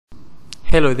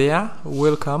Hello there,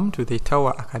 welcome to the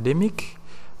Tower Academic.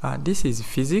 This is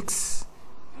physics.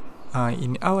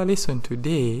 In our lesson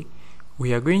today,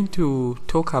 we are going to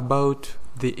talk about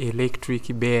the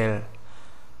electric bell.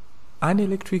 An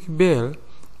electric bell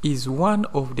is one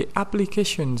of the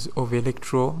applications of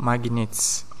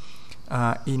electromagnets.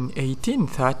 In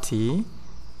 1830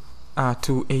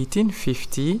 to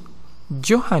 1850,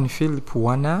 Johann Philipp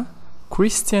Werner,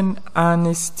 Christian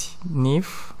Ernst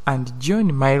Neff, and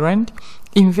John Myrand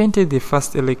invented the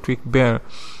first electric bell.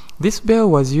 This bell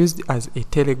was used as a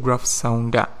telegraph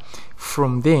sounder.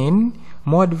 From then,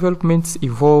 more developments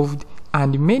evolved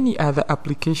and many other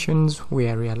applications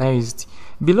were realized.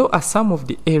 Below are some of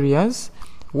the areas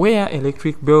where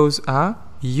electric bells are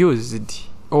used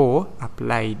or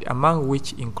applied, among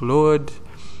which include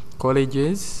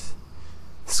colleges,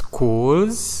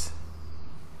 schools,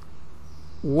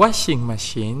 washing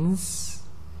machines,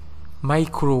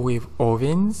 microwave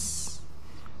ovens,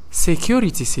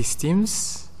 security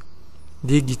systems,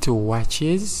 digital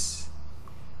watches,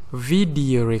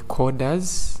 video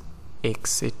recorders,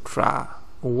 etc.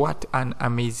 What an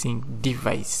amazing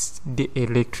device, the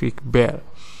electric bell.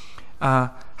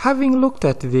 Having looked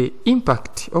at the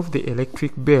impact of the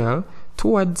electric bell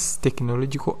towards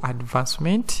technological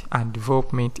advancement and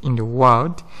development in the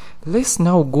world, let's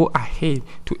now go ahead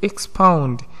to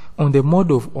expound on the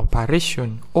mode of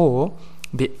operation or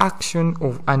the action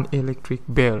of an electric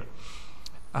bell,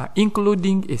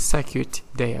 including a circuit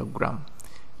diagram.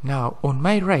 Now, on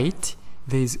my right,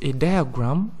 there is a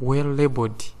diagram well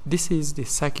labeled. This is the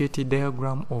circuit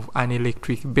diagram of an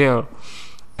electric bell.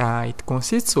 It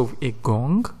consists of a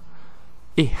gong,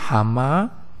 a hammer,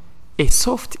 a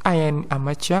soft iron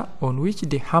armature on which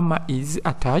the hammer is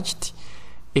attached,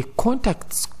 a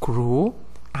contact screw,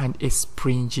 and a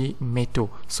springy metal.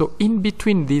 So in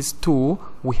between these two,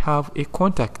 we have a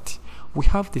contact. We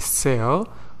have the cell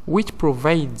which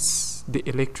provides the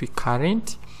electric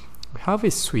current. We have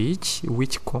a switch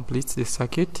which completes the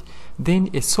circuit. Then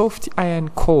a soft iron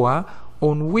core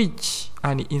on which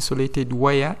an insulated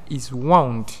wire is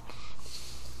wound.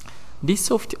 This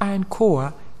soft iron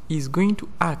core is going to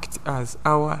act as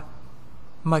our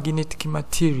magnetic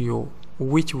material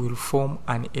which will form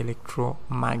an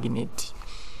electromagnet.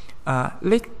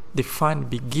 Let the fun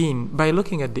begin by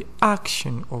looking at the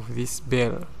action of this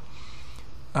bell.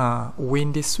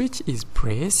 When the switch is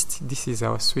pressed, this is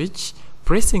our switch.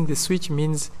 Pressing the switch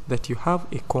means that you have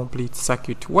a complete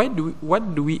circuit. What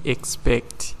do we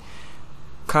expect?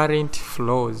 Current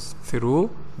flows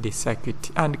through the circuit,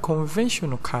 and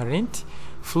conventional current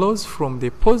flows from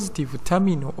the positive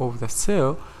terminal of the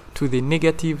cell to the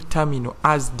negative terminal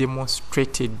as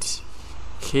demonstrated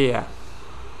here.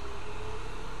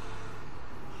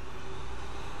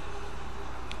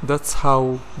 That's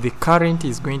how the current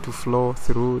is going to flow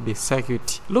through the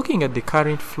circuit. Looking at the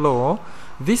current flow,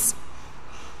 this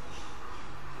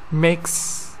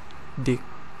makes the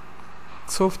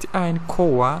soft iron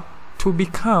core to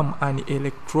become an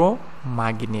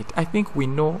electromagnet. I think we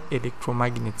know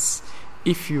electromagnets.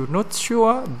 If you're not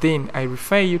sure, then I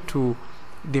refer you to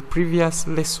the previous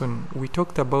lesson. We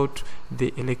talked about the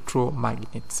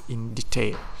electromagnets in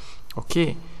detail.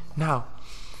 Okay, now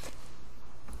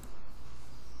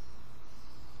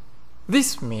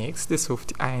this makes the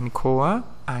soft iron core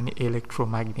an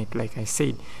electromagnet, like I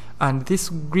said, and these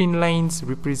green lines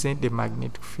represent the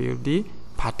magnetic field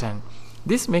pattern.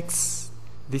 This makes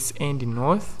this end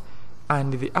north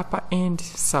and the upper end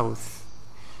south.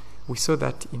 We saw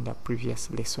that in the previous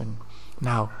lesson.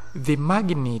 Now, the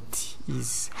magnet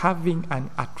is having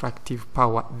an attractive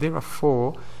power.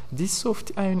 Therefore, this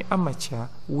soft iron armature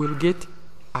will get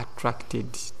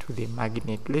attracted to the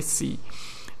magnet. Let's see.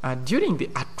 During the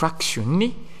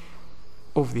attraction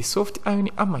of the soft iron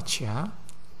armature,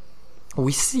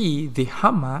 we see the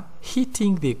hammer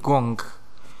hitting the gong.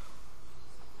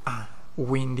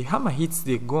 When the hammer hits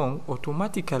the gong,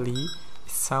 automatically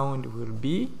sound will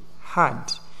be heard.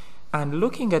 And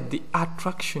looking at the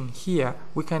attraction here,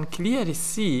 we can clearly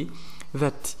see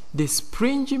that the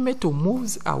springy metal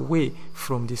moves away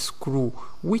from the screw,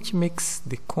 which makes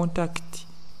the contact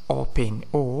open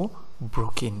or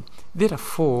broken.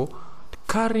 Therefore,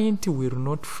 current will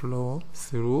not flow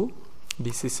through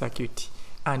this circuit,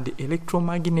 and the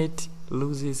electromagnet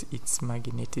loses its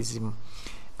magnetism.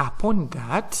 Upon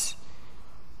that,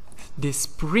 the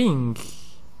spring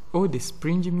or the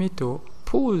springy metal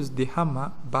pulls the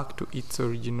hammer back to its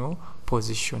original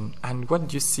position, and what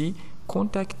do you see?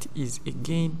 Contact is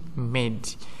again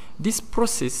made. This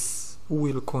process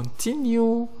will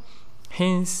continue,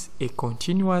 hence a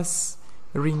continuous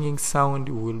ringing sound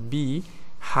will be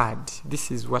heard.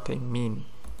 This is what I mean.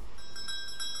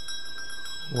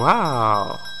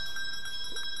 Wow,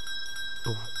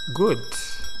 good.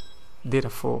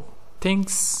 Therefore,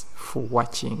 thanks for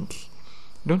watching.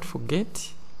 Don't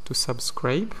forget to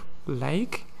subscribe,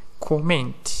 like,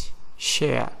 comment,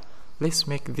 share. Let's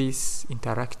make this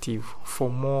interactive. For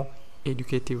more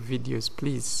educative videos,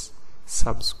 please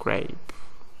subscribe.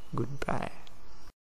 Goodbye.